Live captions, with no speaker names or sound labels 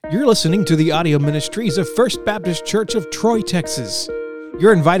You're listening to the audio ministries of First Baptist Church of Troy, Texas.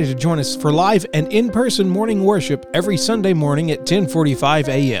 You're invited to join us for live and in-person morning worship every Sunday morning at 10:45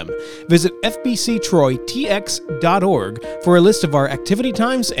 a.m. Visit fbctroytx.org for a list of our activity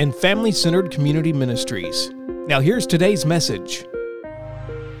times and family-centered community ministries. Now here's today's message.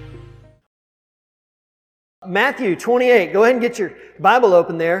 Matthew 28. Go ahead and get your Bible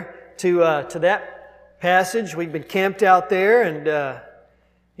open there to that passage. We've been camped out there, and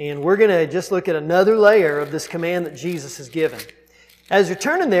we're going to just look at another layer of this command that Jesus has given. As you're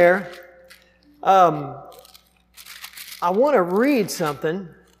turning there, I want to read something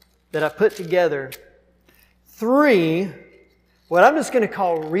that I put together. 3, what I'm just going to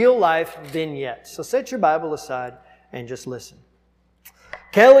call real-life vignettes. So set your Bible aside and just listen.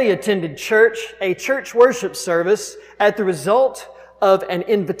 Kelly attended a church worship service at the result of an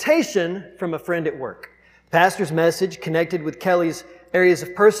invitation from a friend at work. The pastor's message connected with Kelly's areas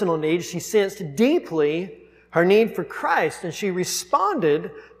of personal need. She sensed deeply her need for Christ, and she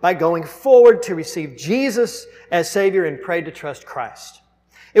responded by going forward to receive Jesus as Savior and prayed to trust Christ.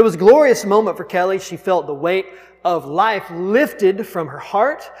 It was a glorious moment for Kelly. She felt the weight of life lifted from her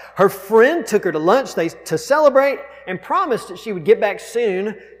heart. Her friend took her to lunch to celebrate and promised that she would get back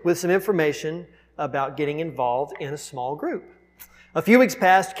soon with some information about getting involved in a small group. A few weeks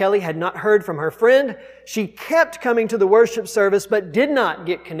passed. Kelly had not heard from her friend. She kept coming to the worship service, but did not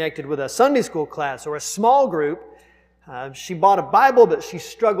get connected with a Sunday school class or a small group. She bought a Bible, but she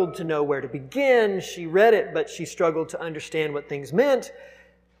struggled to know where to begin. She read it, but she struggled to understand what things meant.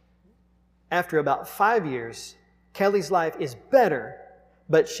 After about 5 years, Kelly's life is better,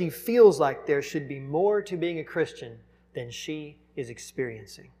 but she feels like there should be more to being a Christian than she is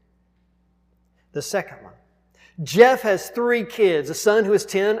experiencing. The second one. Jeff has 3 kids, a son who is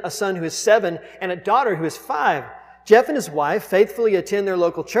 10, a son who is 7, and a daughter who is 5. Jeff and his wife faithfully attend their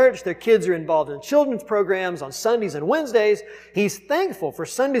local church. Their kids are involved in children's programs on Sundays and Wednesdays. He's thankful for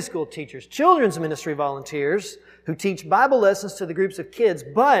Sunday school teachers, children's ministry volunteers who teach Bible lessons to the groups of kids.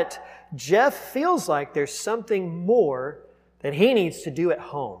 But Jeff feels like there's something more that he needs to do at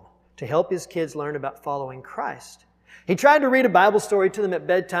home to help his kids learn about following Christ. He tried to read a Bible story to them at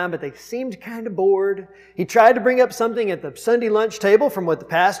bedtime, but they seemed kind of bored. He tried to bring up something at the Sunday lunch table from what the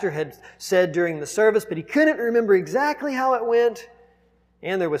pastor had said during the service, but he couldn't remember exactly how it went,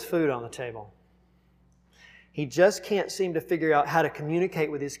 and there was food on the table. He just can't seem to figure out how to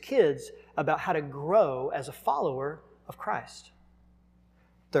communicate with his kids about how to grow as a follower of Christ.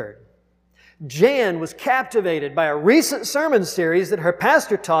 Third, Jan was captivated by a recent sermon series that her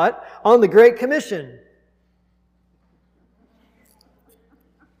pastor taught on the Great Commission.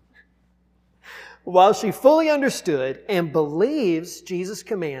 While she fully understood and believes Jesus'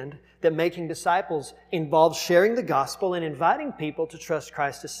 command that making disciples involves sharing the gospel and inviting people to trust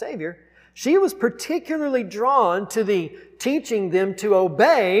Christ as Savior, she was particularly drawn to the teaching them to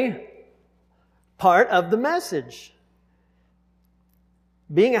obey part of the message.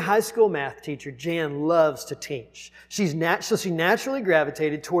 Being a high school math teacher, Jan loves to teach. So she naturally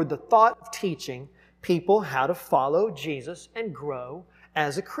gravitated toward the thought of teaching people how to follow Jesus and grow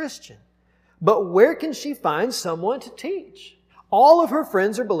as a Christian. But where can she find someone to teach? All of her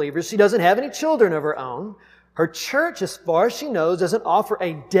friends are believers. She doesn't have any children of her own. Her church, as far as she knows, doesn't offer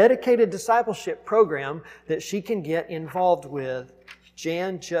a dedicated discipleship program that she can get involved with.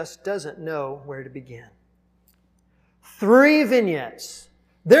 Jan just doesn't know where to begin. 3 vignettes.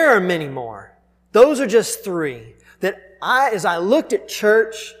 There are many more. Those are just 3 that as I looked at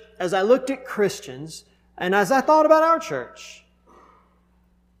church, as I looked at Christians, and as I thought about our church,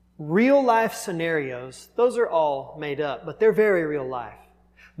 real life scenarios, those are all made up, but they're very real life.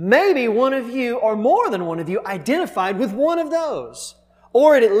 Maybe one of you, or more than one of you, identified with one of those.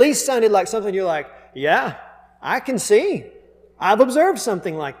 Or it at least sounded like something you're like, yeah, I can see. I've observed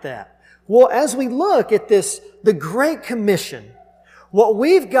something like that. Well, as we look at this, the Great Commission, what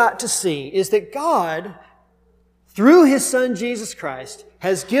we've got to see is that God, through His Son Jesus Christ,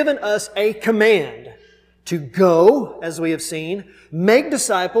 has given us a command to go, as we have seen, make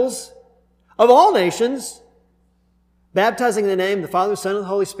disciples of all nations, baptizing in the name of the Father, Son, and the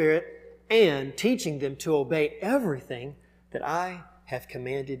Holy Spirit, and teaching them to obey everything that I have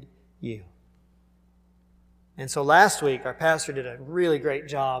commanded you. And so last week, our pastor did a really great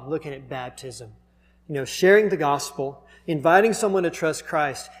job looking at baptism. Sharing the gospel, inviting someone to trust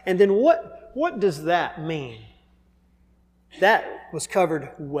Christ. And then what does that mean? That was covered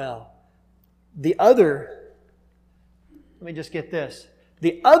well. Let me just get this.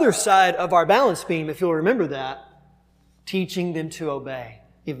 The other side of our balance beam, if you'll remember that, teaching them to obey.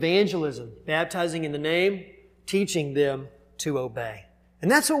 Evangelism, baptizing in the name, teaching them to obey. And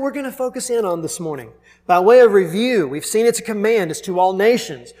that's what we're going to focus in on this morning. By way of review, we've seen it's a command. It's to all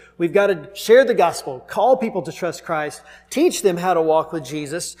nations. We've got to share the gospel, call people to trust Christ, teach them how to walk with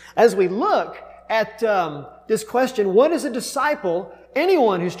Jesus. As we look at this question, what is a disciple?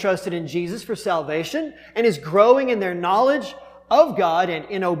 Anyone who's trusted in Jesus for salvation and is growing in their knowledge of God and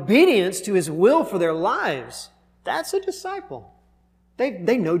in obedience to His will for their lives. That's a disciple.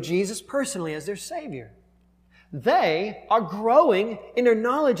 They know Jesus personally as their Savior. They are growing in their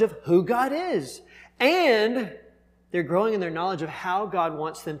knowledge of who God is. And they're growing in their knowledge of how God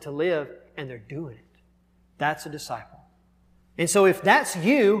wants them to live, and they're doing it. That's a disciple. And so if that's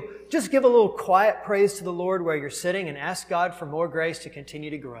you, just give a little quiet praise to the Lord where you're sitting and ask God for more grace to continue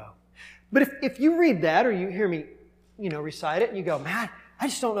to grow. But if you read that or you hear me, recite it and you go, man, I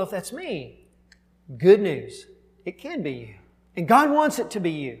just don't know if that's me. Good news. It can be you. And God wants it to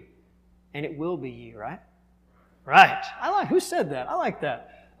be you. And it will be you, right? Right. Who said that? I like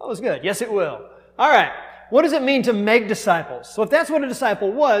that. That was good. Yes, it will. All right. What does it mean to make disciples? So if that's what a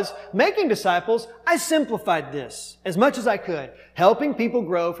disciple was, making disciples, I simplified this as much as I could, helping people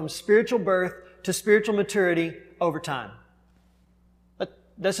grow from spiritual birth to spiritual maturity over time. But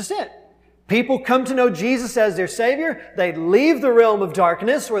that's just it. People come to know Jesus as their Savior. They leave the realm of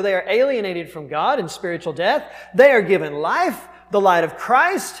darkness where they are alienated from God and spiritual death. They are given life, the light of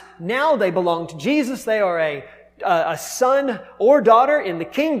Christ. Now they belong to Jesus. They are a son or daughter in the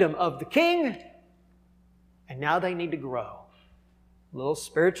kingdom of the King. And now they need to grow. Little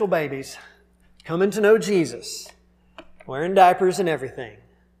spiritual babies coming to know Jesus, wearing diapers and everything.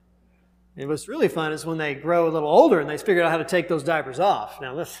 And what's really fun is when they grow a little older and they figure out how to take those diapers off.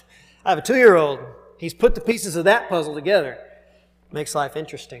 Now, I have a 2-year-old. He's put the pieces of that puzzle together. Makes life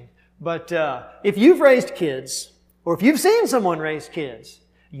interesting. But if you've raised kids, or if you've seen someone raise kids,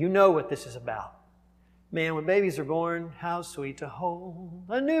 you know what this is about. Man, when babies are born, how sweet to hold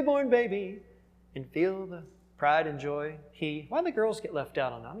a newborn baby and feel the pride and joy why the girls get left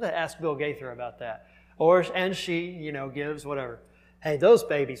out on that? I'm going to ask Bill Gaither about that. And she, gives whatever. Hey, those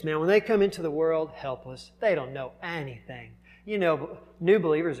babies, man, when they come into the world helpless, they don't know anything. New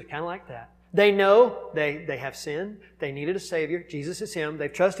believers are kind of like that. They know they have sinned. They needed a Savior. Jesus is Him.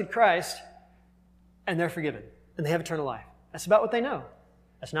 They've trusted Christ, and they're forgiven. And they have eternal life. That's about what they know.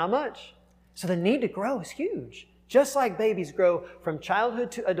 That's not much. So the need to grow is huge. Just like babies grow from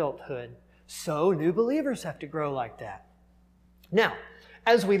childhood to adulthood, so new believers have to grow like that. Now,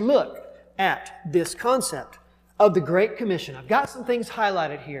 as we look at this concept of the Great Commission, I've got some things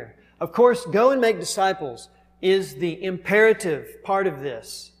highlighted here. Of course, go and make disciples is the imperative part of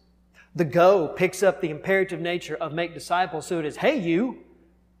this. The go picks up the imperative nature of make disciples. So it is, hey, you,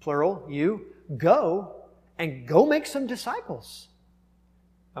 plural, you, go and go make some disciples.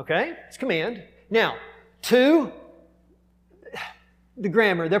 Okay? It's command. Now, to the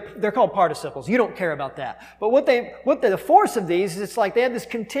grammar, they're called participles. You don't care about that. But the force of these is it's like they have this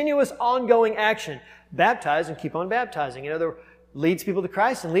continuous ongoing action. Baptize and keep on baptizing. Leads people to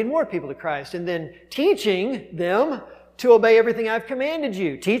Christ and lead more people to Christ. And then teaching them to obey everything I've commanded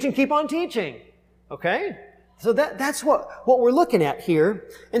you. Teach and keep on teaching. Okay? So that's what we're looking at here.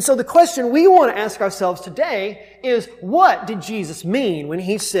 And so the question we want to ask ourselves today is, what did Jesus mean when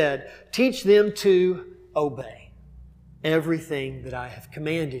He said, teach them to obey everything that I have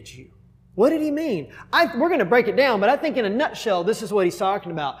commanded you? What did He mean? We're going to break it down, but I think in a nutshell, this is what He's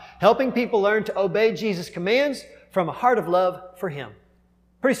talking about. Helping people learn to obey Jesus' commands from a heart of love for Him.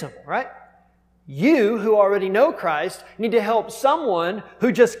 Pretty simple, right? You who already know Christ need to help someone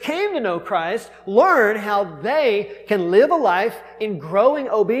who just came to know Christ learn how they can live a life in growing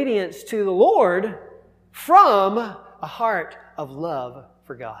obedience to the Lord from a heart of love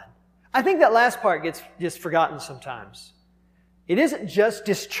for God. I think that last part gets just forgotten sometimes. It isn't just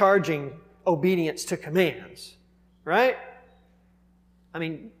discharging obedience to commands, right? I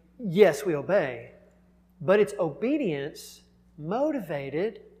mean, yes, we obey, but it's obedience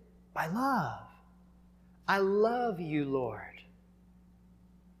motivated by love. I love you, Lord,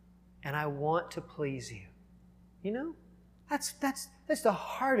 and I want to please you. That's the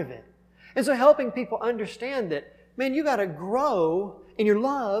heart of it. And so helping people understand that, man, you got to grow in your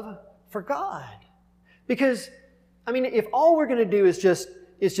love for God. Because, if all we're going to do is just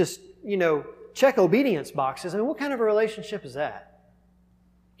check obedience boxes, what kind of a relationship is that?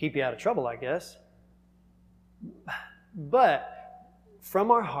 Keep you out of trouble, I guess. But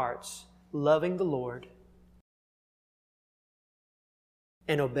from our hearts, loving the Lord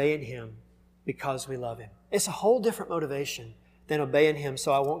and obeying Him because we love Him. It's a whole different motivation than obeying Him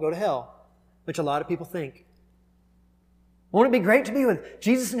so I won't go to hell, which a lot of people think. Won't it be great to be with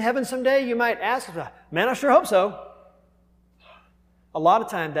Jesus in heaven someday? You might ask, man, I sure hope so. A lot of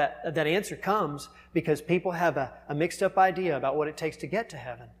time that answer comes because people have a mixed up idea about what it takes to get to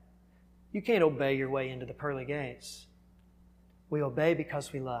heaven. You can't obey your way into the pearly gates. We obey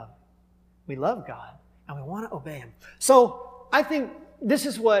because we love. We love God and we want to obey Him. So I think this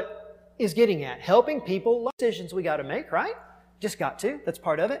is what is getting at. Helping people, decisions we got to make, right? Just got to. That's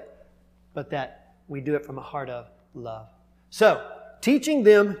part of it. But that we do it from a heart of love. So, teaching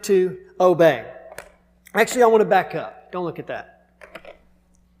them to obey. Actually, I want to back up. Don't look at that.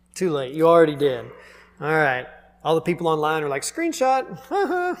 Too late. You already did. All right. All the people online are like, screenshot.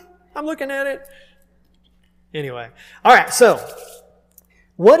 I'm looking at it. Anyway. All right. So,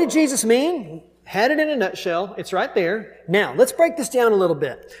 what did Jesus mean? Had it in a nutshell. It's right there. Now, let's break this down a little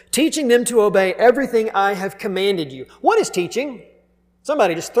bit. Teaching them to obey everything I have commanded you. What is teaching?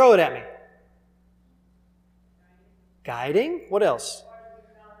 Somebody just throw it at me. Guiding. What else?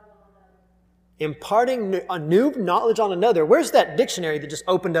 Imparting a new knowledge on another. Where's that dictionary that just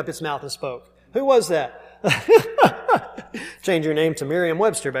opened up its mouth and spoke? Who was that? Change your name to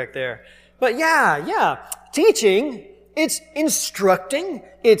Merriam-Webster back there. But yeah. Teaching, it's instructing,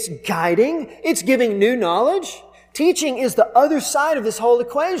 it's guiding, it's giving new knowledge. Teaching is the other side of this whole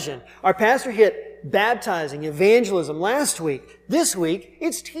equation. Our pastor hit baptizing, evangelism last week. This week,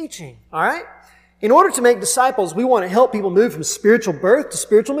 it's teaching. All right? In order to make disciples, we want to help people move from spiritual birth to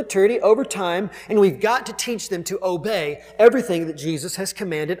spiritual maturity over time, and we've got to teach them to obey everything that Jesus has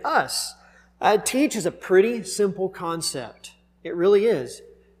commanded us. Teach is a pretty simple concept. It really is.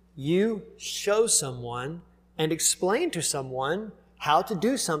 You show someone and explain to someone how to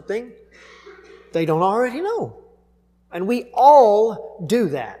do something they don't already know. And we all do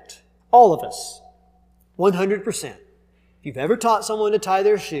that. All of us. 100%. If you've ever taught someone to tie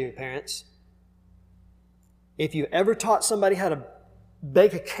their shoe, parents, if you ever taught somebody how to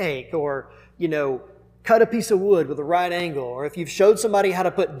bake a cake or, cut a piece of wood with the right angle, or if you've showed somebody how to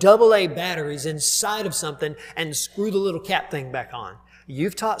put AA batteries inside of something and screw the little cap thing back on,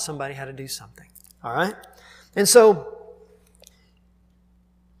 you've taught somebody how to do something. All right? And so,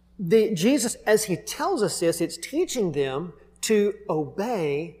 Jesus, as He tells us this, it's teaching them to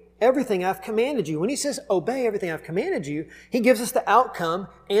obey everything I've commanded you. When He says obey everything I've commanded you, He gives us the outcome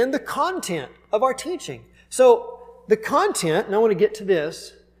and the content of our teaching. So, the content, and I want to get to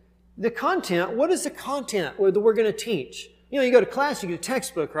this, the content, what is the content that we're going to teach? You go to class, you get a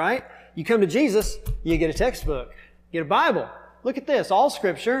textbook, right? You come to Jesus, you get a textbook. You get a Bible. Look at this, all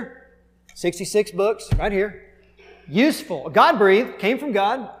Scripture, 66 books, right here. Useful, God-breathed, came from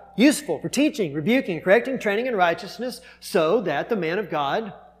God, useful for teaching, rebuking, correcting, training in righteousness, so that the man of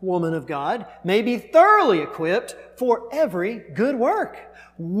God, woman of God, may be thoroughly equipped for every good work.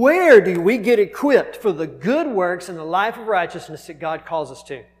 Where do we get equipped for the good works and the life of righteousness that God calls us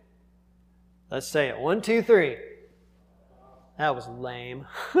to? Let's say it. 1, 2, 3. That was lame.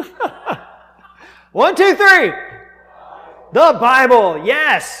 1, 2, 3. The Bible.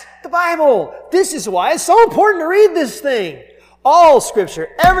 Yes, the Bible. This is why it's so important to read this thing. All Scripture,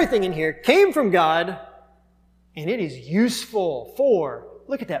 everything in here came from God, and it is useful for,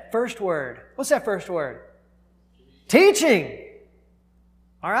 look at that first word. What's that first word? Teaching.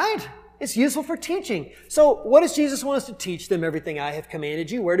 All right? It's useful for teaching. So what does Jesus want us to teach them? Everything I have commanded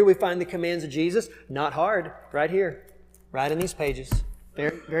you. Where do we find the commands of Jesus? Not hard. Right here. Right in these pages.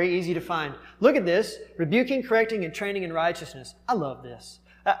 Very, very easy to find. Look at this. Rebuking, correcting, and training in righteousness. I love this.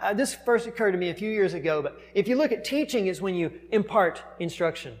 This first occurred to me a few years ago, but if you look at teaching is when you impart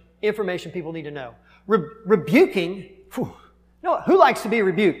instruction, information people need to know. Rebuking, who likes to be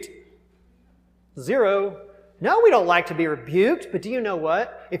rebuked? 0. No, we don't like to be rebuked, but do you know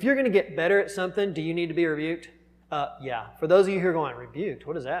what? If you're going to get better at something, do you need to be rebuked? Yeah. For those of you who are going, rebuked,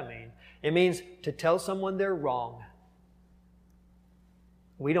 what does that mean? It means to tell someone they're wrong.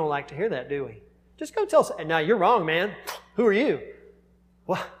 We don't like to hear that, do we? Just go tell someone, now you're wrong, man. Who are you?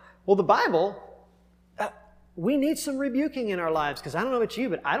 Well, the Bible, we need some rebuking in our lives, because I don't know about you,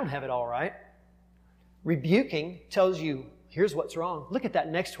 but I don't have it all right. Rebuking tells you, here's what's wrong. Look at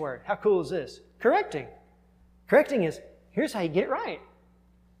that next word. How cool is this? Correcting. Correcting is, here's how you get it right.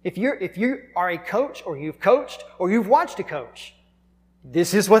 If you are a coach, or you've coached, or you've watched a coach,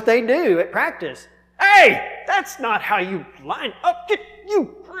 this is what they do at practice. Hey, that's not how you line up. Get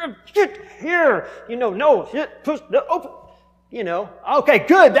here. No, push, no, open. Okay,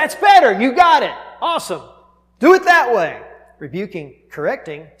 good, that's better. You got it. Awesome. Do it that way. Rebuking,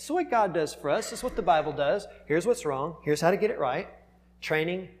 correcting. This is what God does for us. This is what the Bible does. Here's what's wrong. Here's how to get it right.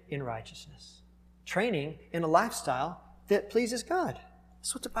 Training in righteousness. Training in a lifestyle that pleases God.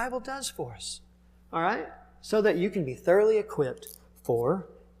 That's what the Bible does for us. All right? So that you can be thoroughly equipped for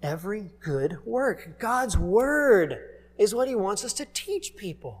every good work. God's Word. is what He wants us to teach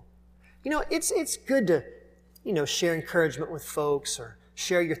people. It's good to, share encouragement with folks or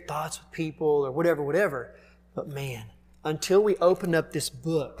share your thoughts with people or whatever. But man, until we open up this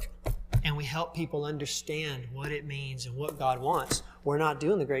book and we help people understand what it means and what God wants, we're not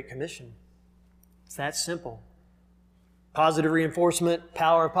doing the Great Commission. It's that simple. Positive reinforcement,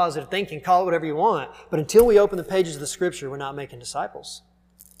 power of positive thinking, call it whatever you want. But until we open the pages of the Scripture, we're not making disciples.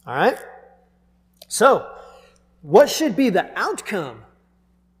 All right? So, what should be the outcome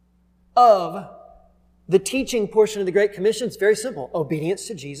of the teaching portion of the Great Commission? It's very simple. Obedience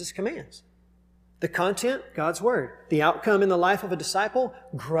to Jesus' commands. The content, God's Word. The outcome in the life of a disciple,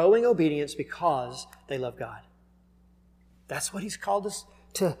 growing obedience because they love God. That's what He's called us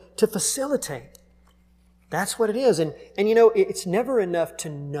to facilitate. That's what it is. And it's never enough to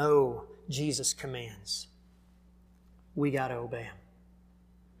know Jesus' commands. We got to obey Him.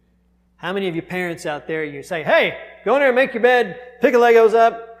 How many of you parents out there, you say, hey, go in there and make your bed, pick the Legos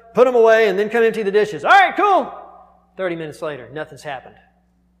up, put them away, and then come empty the dishes. All right, cool. 30 minutes later, nothing's happened.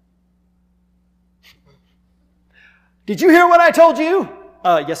 Did you hear what I told you?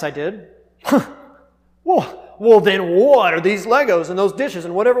 Yes, I did. Well, then what are these Legos and those dishes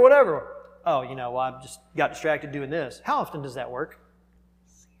and whatever? Oh, I just got distracted doing this. How often does that work?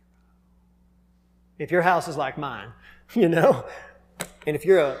 If your house is like mine, And if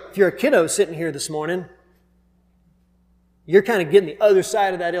you're a kiddo sitting here this morning, you're kind of getting the other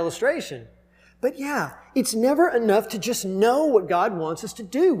side of that illustration. But yeah, it's never enough to just know what God wants us to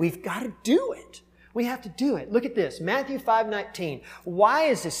do. We've got to do it. We have to do it. Look at this, Matthew 5:19. Why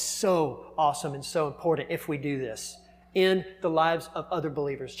is this so awesome and so important if we do this in the lives of other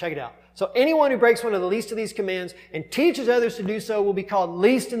believers? Check it out. So anyone who breaks one of the least of these commands and teaches others to do so will be called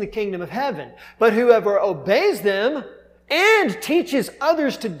least in the kingdom of heaven. But whoever obeys them and teaches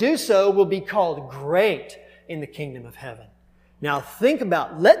others to do so will be called great in the kingdom of heaven. Now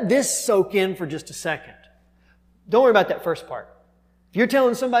let this soak in for just a second. Don't worry about that first part. If you're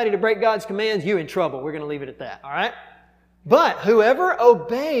telling somebody to break God's commands, you're in trouble. We're going to leave it at that, all right? But whoever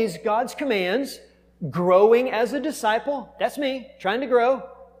obeys God's commands, growing as a disciple, that's me, trying to grow.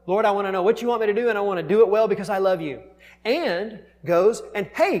 Lord, I want to know what you want me to do, and I want to do it well because I love you. And goes and,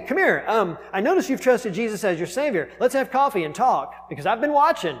 hey, come here. I notice you've trusted Jesus as your Savior. Let's have coffee and talk because I've been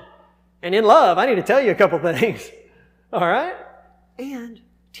watching. And in love, I need to tell you a couple things. All right? And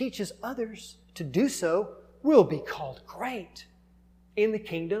teaches others to do so will be called great in the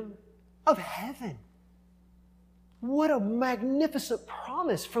kingdom of heaven. What a magnificent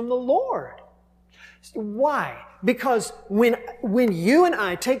promise from the Lord. Why? Because when you and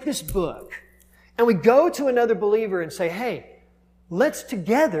I take this book and we go to another believer and say, hey, let's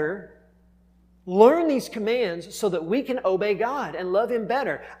together learn these commands so that we can obey God and love Him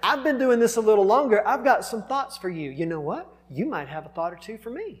better. I've been doing this a little longer. I've got some thoughts for you. You know what? You might have a thought or two for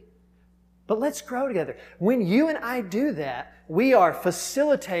me. But let's grow together. When you and I do that, we are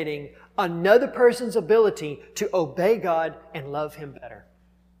facilitating another person's ability to obey God and love Him better.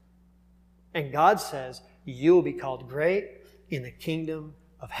 And God says, you will be called great in the kingdom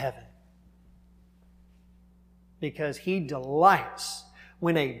of heaven. Because He delights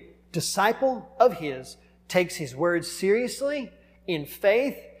when a disciple of His takes His words seriously, in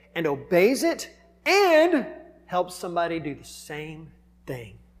faith, and obeys it, and helps somebody do the same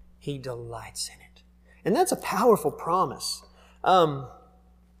thing. He delights in it. And that's a powerful promise.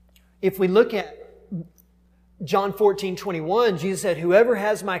 If we look at John 14:21, Jesus said, whoever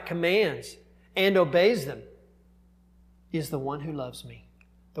has my commands and obeys them is the one who loves me.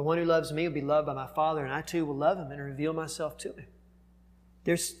 The one who loves me will be loved by my Father, and I too will love Him and reveal myself to Him.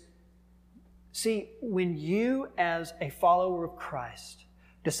 When you as a follower of Christ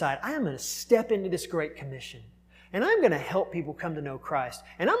decide, I am going to step into this Great Commission, and I'm going to help people come to know Christ,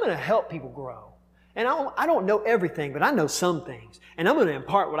 and I'm going to help people grow. And I don't know everything, but I know some things, and I'm going to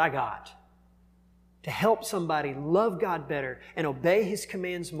impart what I got to help somebody love God better and obey His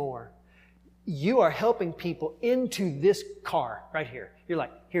commands more. You are helping people into this car right here. You're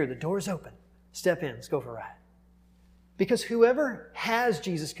like, here, the door's open. Step in. Let's go for a ride. Because whoever has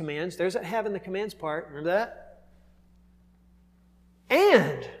Jesus' commands, there's that having the commands part. Remember that?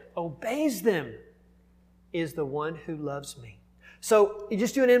 And obeys them is the one who loves me. So you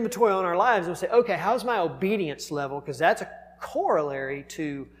just do an inventory on our lives and say, okay, how's my obedience level? Because that's a corollary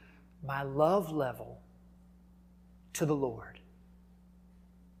to my love level to the Lord.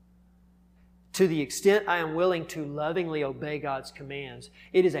 To the extent I am willing to lovingly obey God's commands,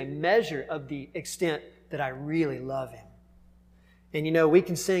 it is a measure of the extent that I really love Him. And we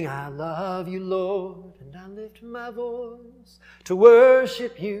can sing, I love you, Lord, and I lift my voice to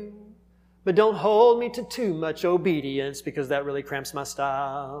worship you. but don't hold me to too much obedience because that really cramps my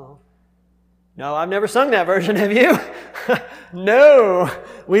style. No, I've never sung that version, have you? No,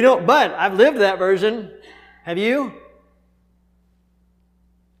 we don't, but I've lived that version. Have you?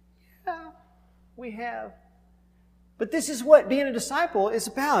 Yeah, we have. But this is what being a disciple is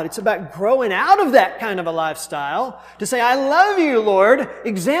about. It's about growing out of that kind of a lifestyle to say, I love you, Lord.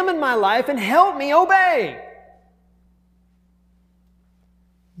 Examine my life and help me obey.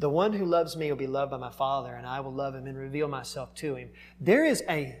 The one who loves me will be loved by my Father, and I will love him and reveal myself to him.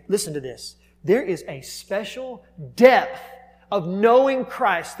 Listen to this, there is a special depth of knowing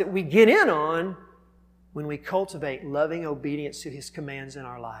Christ that we get in on when we cultivate loving obedience to His commands in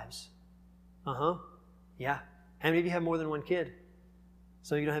our lives. Yeah. How many of you have more than one kid?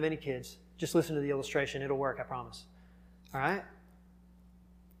 Some of you don't have any kids. Just listen to the illustration. It'll work, I promise. All right?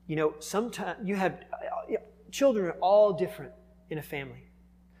 You know, sometimes you have... Children are all different in a family.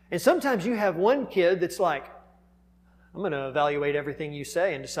 And sometimes you have one kid that's like, I'm going to evaluate everything you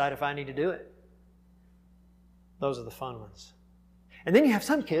say and decide if I need to do it. Those are the fun ones. And then you have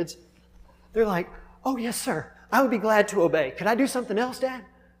some kids, they're like, oh, yes, sir. I would be glad to obey. Could I do something else, Dad?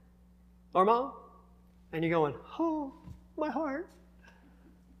 Or Mom? And you're going, oh, my heart.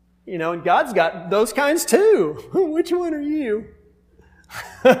 You know, and God's got those kinds too. Which one are you?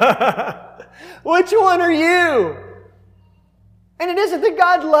 Which one are you? And it isn't that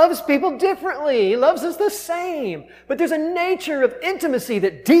God loves people differently. He loves us the same. But there's a nature of intimacy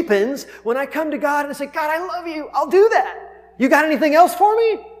that deepens when I come to God and I say, God, I love you. I'll do that. You got anything else for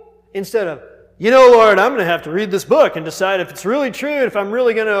me? Instead of, you know, Lord, I'm going to have to read this book and decide if it's really true and if I'm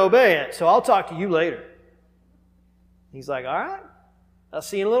really going to obey it. So I'll talk to you later. He's like, all right, I'll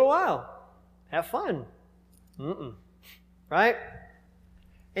see you in a little while. Have fun. Right?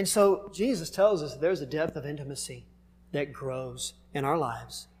 And so Jesus tells us there's a depth of intimacy that grows in our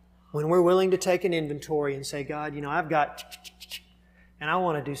lives when we're willing to take an inventory and say, God, you know, I've got, and I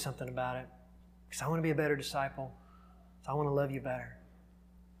want to do something about it because I want to be a better disciple. So I want to love you better.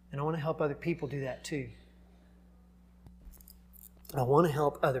 And I want to help other people do that too. I want to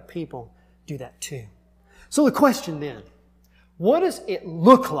help other people do that too. So the question then, what does it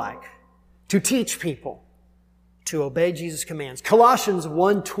look like to teach people to obey Jesus' commands? Colossians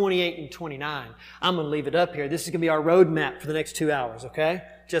 1, 28 and 29. I'm going to leave it up here. This is going to be our roadmap for the next 2 hours, okay?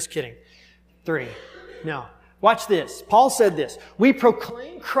 Just kidding. 3. No. Watch this. Paul said this, we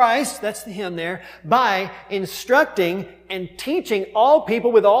proclaim Christ, that's the hymn there, by instructing and teaching all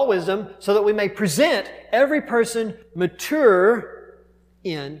people with all wisdom so that we may present every person mature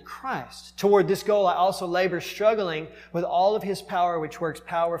in Christ. Toward this goal I also labor, struggling with all of His power which works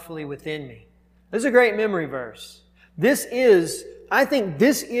powerfully within me. This is a great memory verse. I think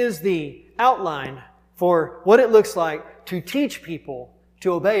this is the outline for what it looks like to teach people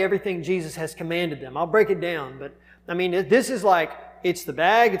to obey everything Jesus has commanded them. I'll break it down, but I mean, this is like, it's the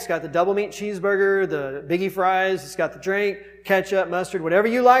bag, it's got the double meat cheeseburger, the biggie fries, it's got the drink, ketchup, mustard, whatever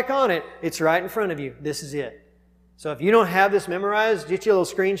you like on it, it's right in front of you. This is it. So if you don't have this memorized, get you a little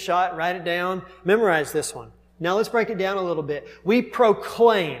screenshot, write it down, memorize this one. Now let's break it down a little bit. We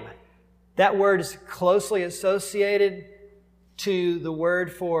proclaim. That word is closely associated to the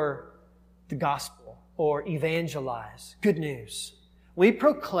word for the gospel or evangelize, good news. We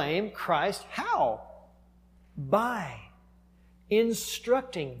proclaim Christ how? By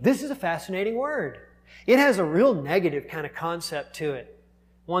instructing. This is a fascinating word. It has a real negative kind of concept to it.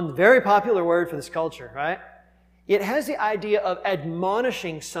 One very popular word for this culture, right? It has the idea of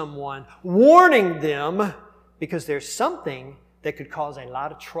admonishing someone, warning them because there's something that could cause a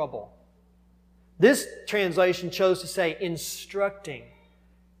lot of trouble. This translation chose to say instructing.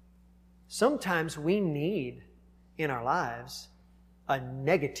 Sometimes we need in our lives a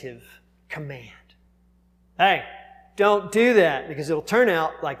negative command. Hey, don't do that because it'll turn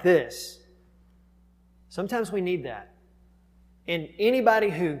out like this. Sometimes we need that. And anybody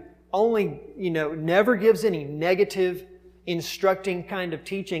who only, never gives any negative instructing kind of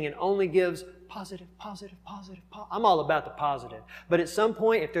teaching and only gives positive. I'm all about the positive. But at some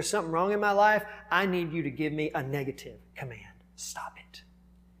point, if there's something wrong in my life, I need you to give me a negative command. Stop it.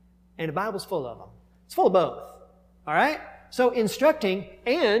 And the Bible's full of them. It's full of both. All right? So instructing,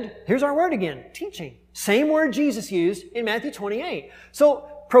 and here's our word again, teaching. Same word Jesus used in Matthew 28. So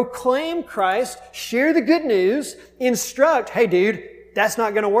proclaim Christ, share the good news, instruct, hey dude, that's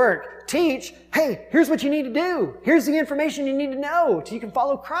not going to work. Teach, hey, here's what you need to do. Here's the information you need to know so you can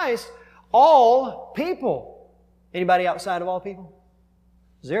follow Christ. All people. Anybody outside of all people?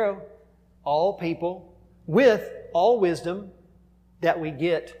 0. All people with all wisdom that we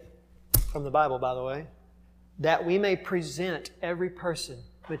get from the Bible, by the way, that we may present every person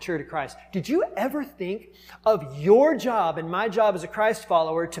mature to Christ. Did you ever think of your job and my job as a Christ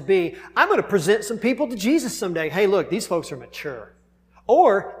follower to be, I'm going to present some people to Jesus someday. Hey, look, these folks are mature.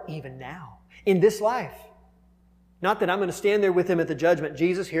 Or even now, in this life. Not that I'm going to stand there with Him at the judgment.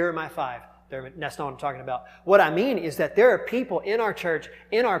 Jesus, here are my 5. That's not what I'm talking about. What I mean is that there are people in our church,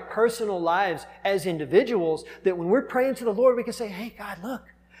 in our personal lives as individuals, that when we're praying to the Lord, we can say, hey, God, look,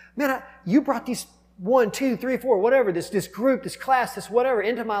 man, you brought these 1, 2, 3, 4, whatever, this group, this class, this whatever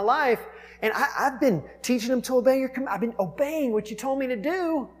into my life, and I've been teaching them to obey your command. I've been obeying what you told me to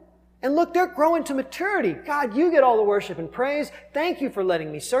do. And look, they're growing to maturity. God, you get all the worship and praise. Thank you for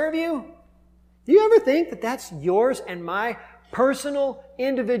letting me serve you. Do you ever think that that's yours and my personal,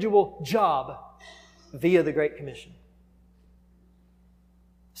 individual job via the Great Commission?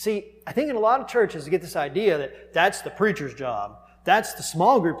 See, I think in a lot of churches you get this idea that that's the preacher's job. That's the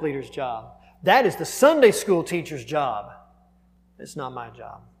small group leader's job. That is the Sunday school teacher's job. It's not my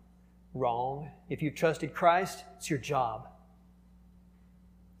job. Wrong. If you've trusted Christ, it's your job.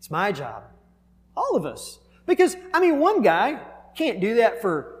 It's my job. All of us. Because, one guy can't do that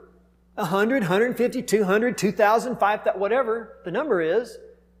for 100, 150, 200, 2,000, 5,000, whatever the number is.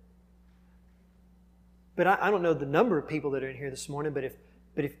 But I don't know the number of people that are in here this morning, but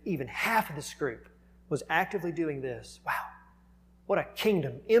if even half of this group was actively doing this, wow, what a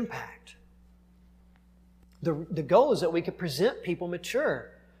kingdom impact. The goal is that we could present people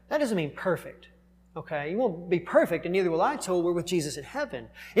mature. That doesn't mean perfect. Okay? You won't be perfect, and neither will I till we're with Jesus in heaven.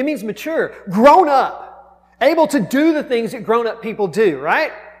 It means mature, grown up, able to do the things that grown-up people do,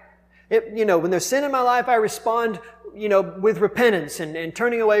 right? When there's sin in my life, I respond, with repentance and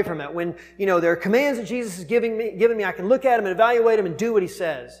turning away from it. When, there are commands that Jesus is giving me, I can look at them and evaluate them and do what He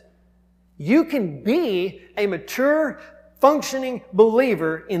says. You can be a mature, functioning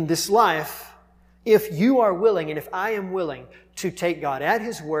believer in this life if you are willing, and if I am willing, to take God at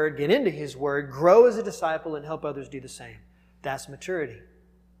His Word, get into His Word, grow as a disciple, and help others do the same. That's maturity.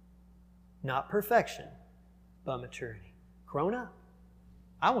 Not perfection, but maturity. Grown up.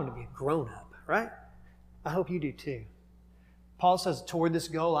 I want to be a grown up, right? I hope you do too. Paul says, toward this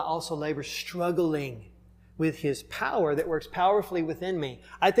goal, I also labor, struggling with His power that works powerfully within me.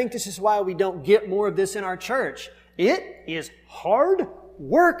 I think this is why we don't get more of this in our church. It is hard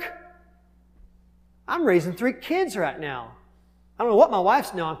work. I'm raising 3 kids right now. I don't know what my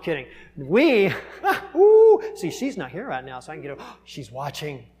wife's... No, I'm kidding. See, she's not here right now, so I can get over... She's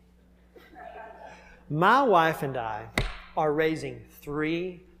watching. My wife and I are raising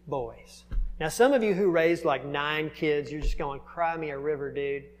 3 boys. Now, some of you who raised like 9 kids, you're just going, cry me a river,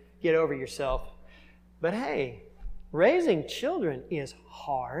 dude. Get over yourself. But hey, raising children is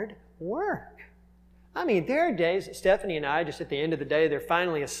hard work. There are days that Stephanie and I, just at the end of the day, they're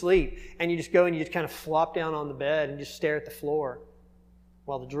finally asleep, and you just go and you just kind of flop down on the bed and just stare at the floor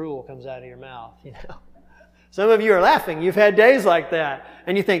while the drool comes out of your mouth, Some of you are laughing. You've had days like that.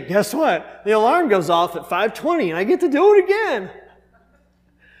 And you think, guess what? The alarm goes off at 5:20 and I get to do it again.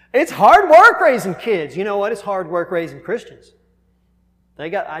 It's hard work raising kids. You know what? It's hard work raising Christians. They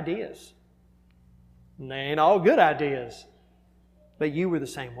got ideas. And they ain't all good ideas. But you were the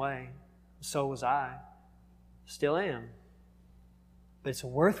same way. So was I. Still am. But it's a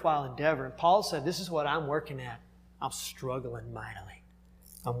worthwhile endeavor. And Paul said, this is what I'm working at. I'm struggling mightily.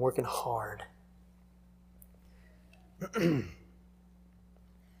 I'm working hard.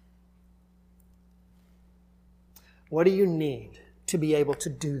 What do you need to be able to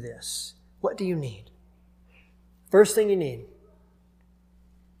do this? What do you need? First thing you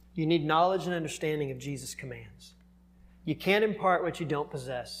need knowledge and understanding of Jesus' commands. You can't impart what you don't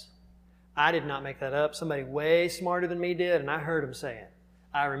possess. I did not make that up. Somebody way smarter than me did, and I heard him say it.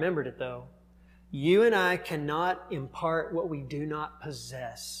 I remembered it, though. You and I cannot impart what we do not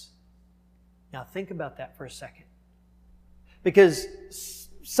possess. Now, think about that for a second. Because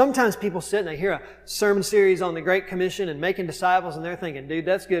sometimes people sit and they hear a sermon series on the Great Commission and making disciples, and they're thinking, dude,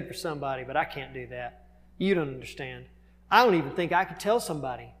 that's good for somebody, but I can't do that. You don't understand. I don't even think I could tell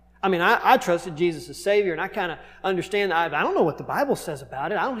somebody. I trusted Jesus as Savior, and I kind of understand. I don't know what the Bible says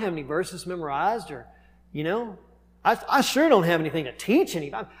about it. I don't have any verses memorized, or, I sure don't have anything to teach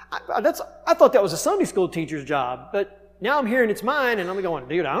anybody. I thought that was a Sunday school teacher's job, but now I'm hearing it's mine, and I'm going,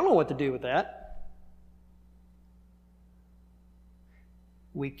 dude, I don't know what to do with that.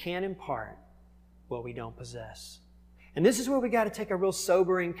 We can't impart what we don't possess. And this is where we got to take a real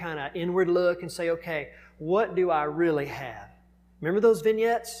sobering kind of inward look and say, okay, what do I really have? Remember those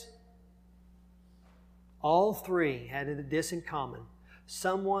vignettes? All 3 had this in common.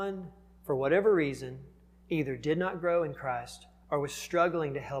 Someone, for whatever reason, either did not grow in Christ or was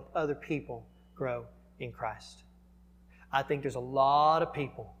struggling to help other people grow in Christ. I think there's a lot of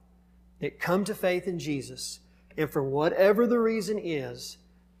people that come to faith in Jesus, and for whatever the reason is,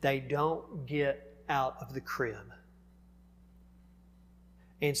 they don't get out of the crib.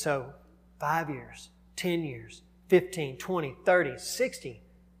 And so 5 years, 10 years, 15, 20, 30, 60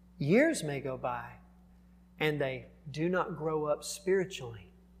 years may go by, and they do not grow up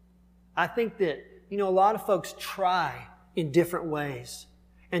spiritually. I think that, a lot of folks try in different ways,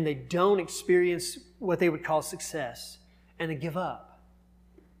 and they don't experience what they would call success, and they give up.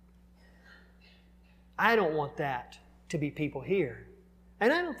 I don't want that to be people here.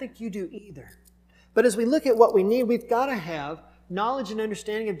 And I don't think you do either. But as we look at what we need, we've got to have knowledge and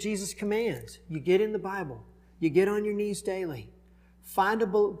understanding of Jesus' commands. You get in the Bible. You get on your knees daily. Find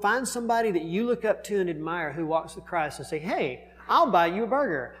somebody that you look up to and admire who walks with Christ and say, hey, I'll buy you a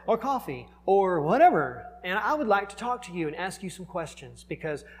burger or coffee or whatever. And I would like to talk to you and ask you some questions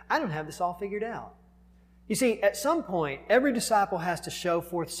because I don't have this all figured out. You see, at some point, every disciple has to show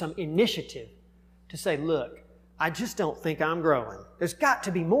forth some initiative to say, look, I just don't think I'm growing. There's got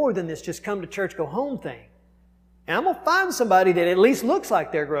to be more than this just come to church, go home thing. And I'm going to find somebody that at least looks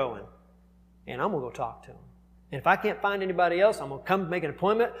like they're growing. And I'm going to go talk to them. And if I can't find anybody else, I'm going to come make an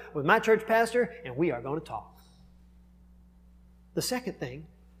appointment with my church pastor and we are going to talk. The second thing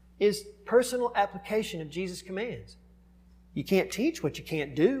is personal application of Jesus' commands. You can't teach what you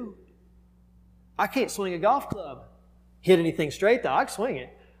can't do. I can't swing a golf club. Hit anything straight though, I can swing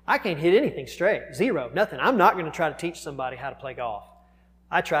it. I can't hit anything straight. Zero. Nothing. I'm not going to try to teach somebody how to play golf.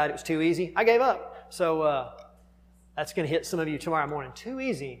 I tried. It was too easy. I gave up. So that's going to hit some of you tomorrow morning. Too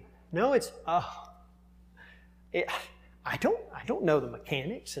easy. No, it's... I don't know the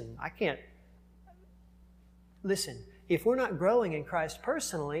mechanics, and I can't... Listen, if we're not growing in Christ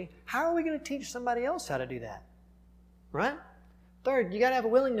personally, how are we going to teach somebody else how to do that? Right? Third, you got to have a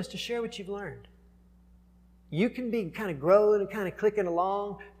willingness to share what you've learned. You can be kind of growing and kind of clicking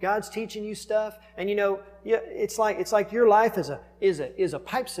along. God's teaching you stuff. And it's like your life is a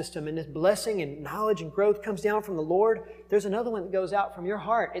pipe system, and this blessing and knowledge and growth comes down from the Lord. There's another one that goes out from your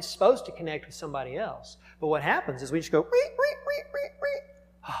heart. It's supposed to connect with somebody else. But what happens is we just go,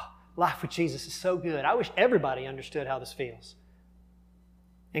 life with Jesus is so good. I wish everybody understood how this feels.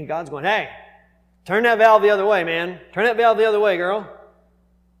 And God's going, hey, turn that valve the other way, man. Turn that valve the other way, girl.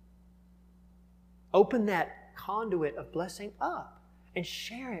 Open that conduit of blessing up and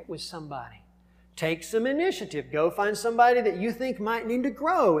share it with somebody. Take some initiative. Go find somebody that you think might need to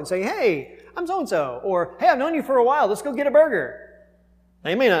grow and say, hey, I'm so-and-so. Or, hey, I've known you for a while. Let's go get a burger.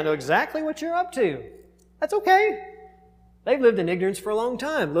 They may not know exactly what you're up to. That's okay. They've lived in ignorance for a long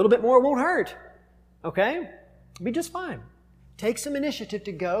time. A little bit more won't hurt. Okay? Be just fine. Take some initiative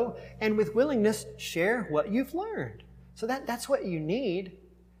to go and with willingness share what you've learned. So that's what you need.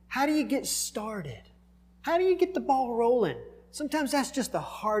 How do you get started? How do you get the ball rolling? Sometimes that's just the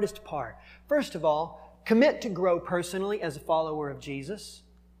hardest part. First of all, commit to grow personally as a follower of Jesus.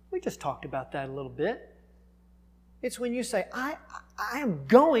 We just talked about that a little bit. It's when you say, I am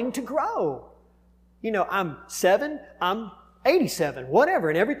going to grow. I'm 7, I'm 87, whatever,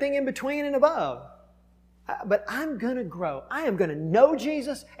 and everything in between and above. But I'm going to grow. I am going to know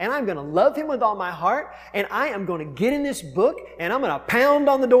Jesus, and I'm going to love Him with all my heart, and I am going to get in this book, and I'm going to pound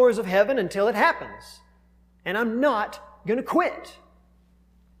on the doors of heaven until it happens. And I'm not going to quit.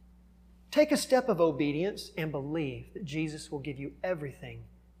 Take a step of obedience and believe that Jesus will give you everything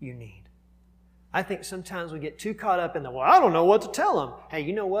you need. I think sometimes we get too caught up in I don't know what to tell them. Hey,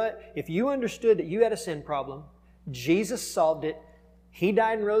 you know what? If you understood that you had a sin problem, Jesus solved it. He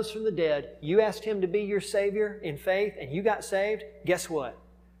died and rose from the dead. You asked Him to be your Savior in faith and you got saved. Guess what?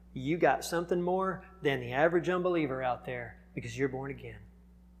 You got something more than the average unbeliever out there because you're born again.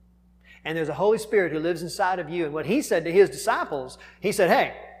 And there's a Holy Spirit who lives inside of you. And what He said to His disciples, He said,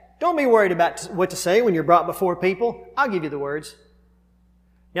 hey, don't be worried about what to say when you're brought before people. I'll give you the words.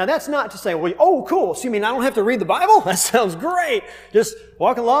 Now, that's not to say, well, oh, cool. So you mean I don't have to read the Bible? That sounds great. Just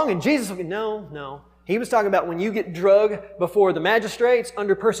walk along and Jesus will... No. He was talking about when you get drugged before the magistrates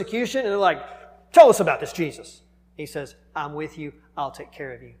under persecution and they're like, tell us about this Jesus. He says, I'm with you. I'll take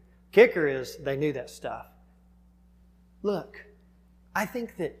care of you. Kicker is they knew that stuff. Look, I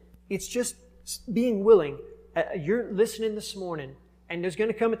think that it's just being willing. You're listening this morning, and there's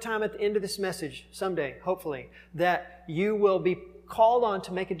going to come a time at the end of this message someday, hopefully, that you will be called on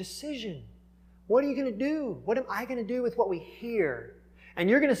to make a decision. What are you going to do? What am I going to do with what we hear? And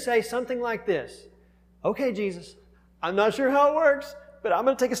you're going to say something like this. Okay, Jesus, I'm not sure how it works, but I'm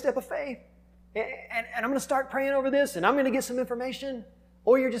going to take a step of faith. And I'm going to start praying over this, and I'm going to get some information.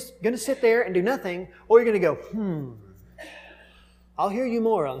 Or you're just going to sit there and do nothing. Or you're going to go, I'll hear you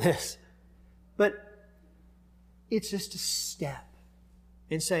more on this. But it's just a step.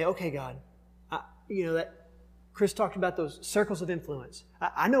 And say, okay, God, that Chris talked about those circles of influence.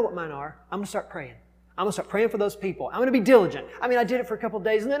 I know what mine are. I'm going to start praying. I'm going to start praying for those people. I'm going to be diligent. I did it for a couple of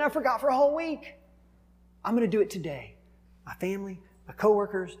days and then I forgot for a whole week. I'm going to do it today. My family, my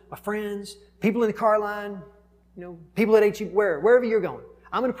coworkers, my friends, people in the car line, people at HEB, wherever you're going.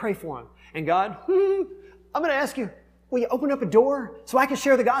 I'm going to pray for them. And God, I'm going to ask you, will you open up a door so I can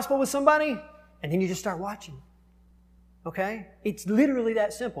share the gospel with somebody? And then you just start watching. Okay? It's literally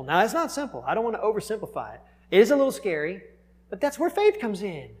that simple. Now, it's not simple. I don't want to oversimplify it. It is a little scary, but that's where faith comes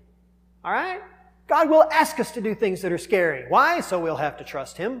in. All right? God will ask us to do things that are scary. Why? So we'll have to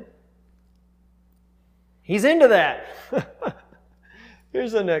trust Him. He's into that.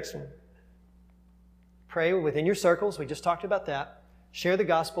 Here's the next one. Pray within your circles. We just talked about that. Share the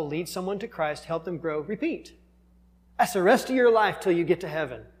gospel. Lead someone to Christ. Help them grow. Repeat. That's the rest of your life till you get to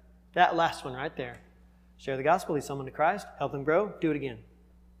heaven. That last one right there. Share the gospel. Lead someone to Christ. Help them grow. Do it again.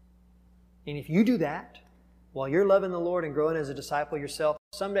 And if you do that, while you're loving the Lord and growing as a disciple yourself,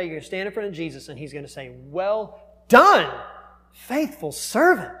 someday you're going to stand in front of Jesus and He's going to say, well done, faithful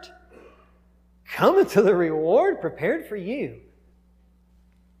servant. Come into the reward prepared for you.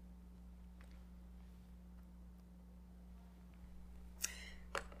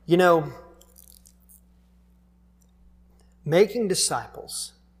 Making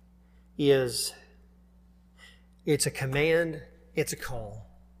disciples it's a command, it's a call.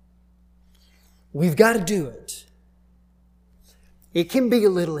 We've got to do it. It can be a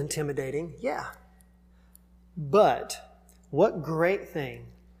little intimidating, yeah. But what great thing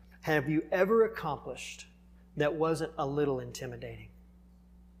have you ever accomplished that wasn't a little intimidating?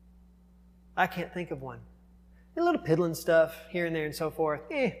 I can't think of one. A little piddling stuff here and there and so forth.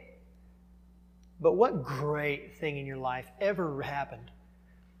 But what great thing in your life ever happened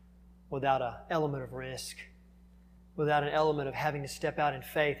without an element of risk, without an element of having to step out in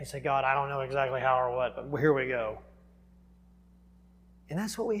faith and say, God, I don't know exactly how or what, but here we go. And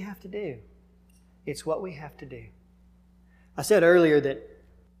that's what we have to do. It's what we have to do. I said earlier that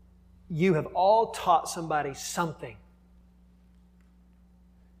you have all taught somebody something.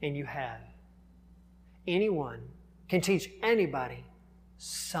 And you have. Anyone can teach anybody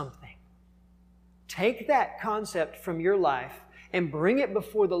something. Take that concept from your life and bring it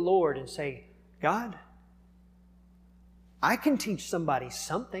before the Lord and say, God, I can teach somebody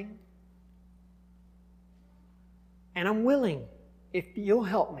something. And I'm willing. If you'll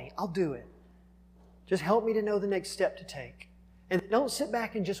help me, I'll do it. Just help me to know the next step to take. And don't sit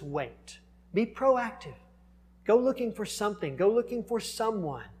back and just wait. Be proactive. Go looking for something. Go looking for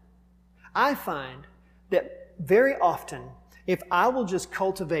someone. I find that very often, if I will just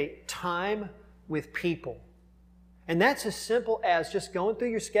cultivate time with people, and that's as simple as just going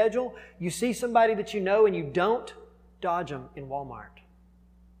through your schedule, you see somebody that you know and you don't, dodge them in Walmart.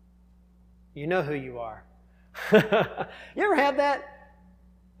 You know who you are. You ever have that?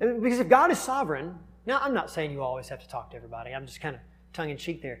 Because if God is sovereign, now I'm not saying you always have to talk to everybody. I'm just kind of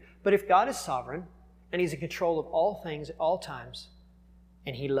tongue-in-cheek there. But if God is sovereign and He's in control of all things at all times,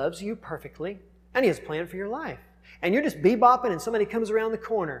 and He loves you perfectly, and He has a plan for your life, and you're just bebopping and somebody comes around the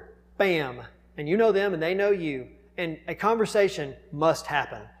corner, bam, and you know them and they know you, and a conversation must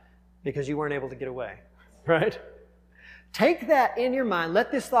happen because you weren't able to get away, right? Take that in your mind.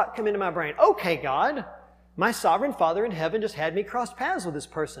 Let this thought come into my brain. Okay, God, my sovereign Father in heaven just had me cross paths with this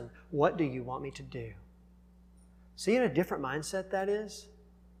person. What do you want me to do? See what a different mindset that is?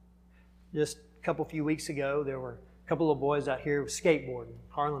 Just a few weeks ago, there were a couple of boys out here skateboarding.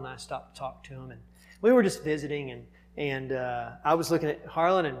 Harlan and I stopped to talk to them, and we were just visiting, and I was looking at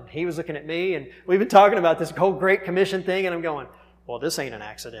Harlan, and he was looking at me, and we've been talking about this whole Great Commission thing, and I'm going, well, this ain't an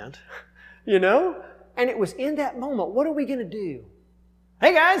accident, you know? And it was in that moment, what are we going to do?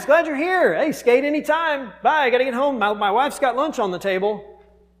 Hey guys, glad you're here. Hey, skate anytime. Bye, I got to get home. My wife's got lunch on the table.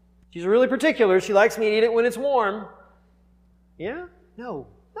 She's really particular. She likes me to eat it when it's warm. Yeah? No.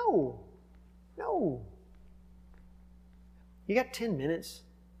 You got 10 minutes.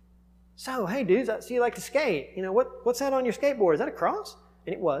 So, hey dudes, I see you like to skate. You know, what's that on your skateboard? Is that a cross?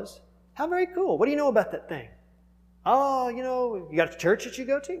 And it was. How very cool. What do you know about that thing? Oh, you got a church that you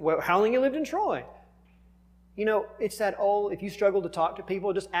go to? Well, how long you lived in Troy? It's that old, if you struggle to talk to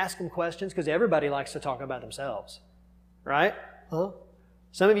people, just ask them questions, because everybody likes to talk about themselves. Right? Huh?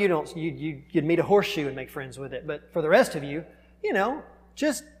 Some of you don't, you'd meet a horseshoe and make friends with it. But for the rest of you,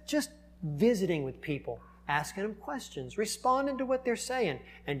 just visiting with people, asking them questions, responding to what they're saying.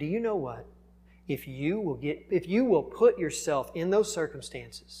 And do you know what? If you will put yourself in those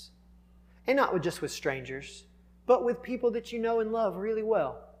circumstances, and not just with strangers, but with people that you know and love really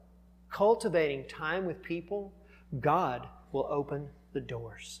well, cultivating time with people God will open the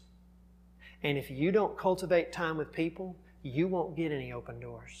doors. And if you don't cultivate time with people, you won't get any open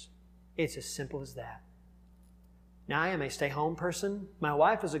doors. It's as simple as that. Now, I am a stay-home person. My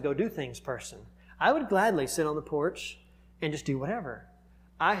wife is a go-do-things person. I would gladly sit on the porch and just do whatever.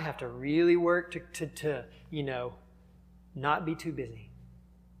 I have to really work to not be too busy.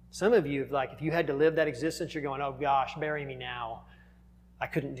 Some of you, if you had to live that existence, you're going, oh gosh, bury me now. I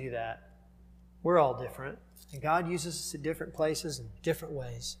couldn't do that. We're all different. And God uses us at different places in different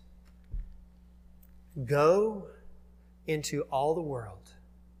ways. Go into all the world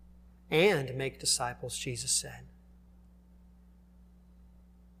and make disciples, Jesus said.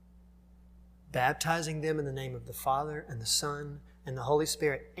 Baptizing them in the name of the Father and the Son and the Holy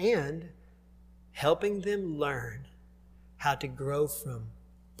Spirit, and helping them learn how to grow from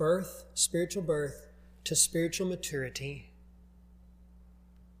birth, spiritual birth, to spiritual maturity.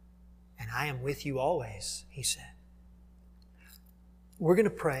 And I am with you always, he said. We're going to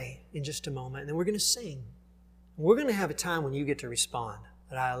pray in just a moment, and then we're going to sing. We're going to have a time when you get to respond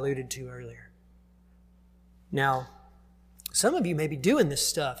that I alluded to earlier. Now, some of you may be doing this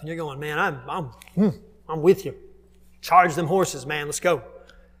stuff, and you're going, man, I'm with you. Charge them horses, man. Let's go.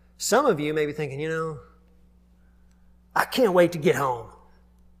 Some of you may be thinking, I can't wait to get home.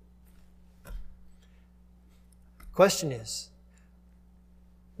 Question is,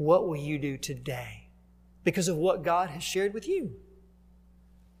 what will you do today because of what God has shared with you?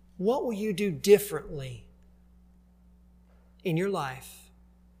 What will you do differently in your life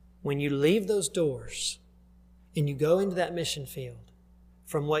when you leave those doors and you go into that mission field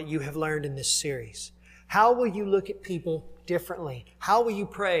from what you have learned in this series? How will you look at people differently? How will you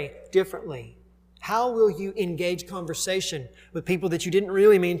pray differently? How will you engage conversation with people that you didn't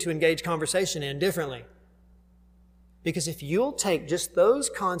really mean to engage conversation in differently? Because if you'll take just those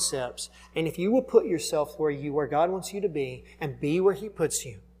concepts and if you will put yourself where God wants you to be and be where He puts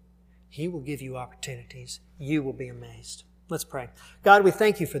you, He will give you opportunities. You will be amazed. Let's pray. God, we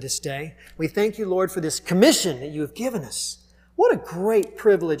thank you for this day. We thank you, Lord, for this commission that you have given us. What a great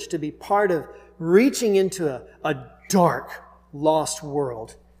privilege to be part of reaching into a dark, lost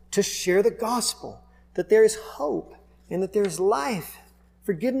world to share the gospel, that there is hope and that there is life,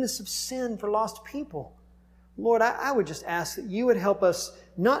 forgiveness of sin for lost people. Lord, I would just ask that you would help us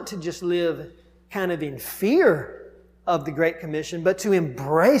not to just live kind of in fear of the Great Commission, but to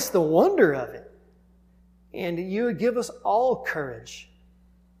embrace the wonder of it. And you would give us all courage.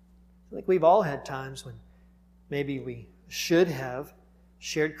 I think we've all had times when maybe we should have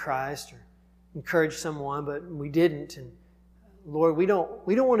shared Christ or encouraged someone, but we didn't. And Lord, we don't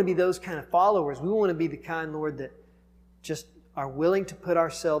want to be those kind of followers. We want to be the kind, Lord, that just are willing to put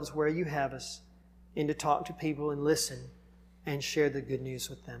ourselves where you have us and to talk to people and listen and share the good news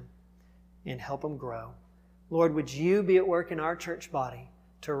with them and help them grow. Lord, would you be at work in our church body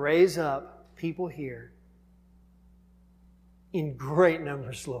to raise up people here in great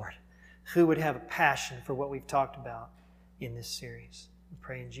numbers, Lord, who would have a passion for what we've talked about in this series. We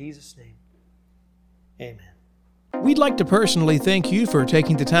pray in Jesus' name. Amen. We'd like to personally thank you for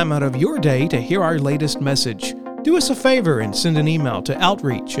taking the time out of your day to hear our latest message. Do us a favor and send an email to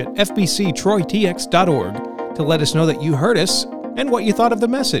outreach@fbctroytx.org to let us know that you heard us and what you thought of the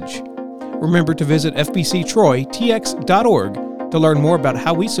message. Remember to visit fbctroytx.org to learn more about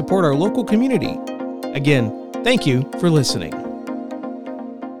how we support our local community. Again, thank you for listening.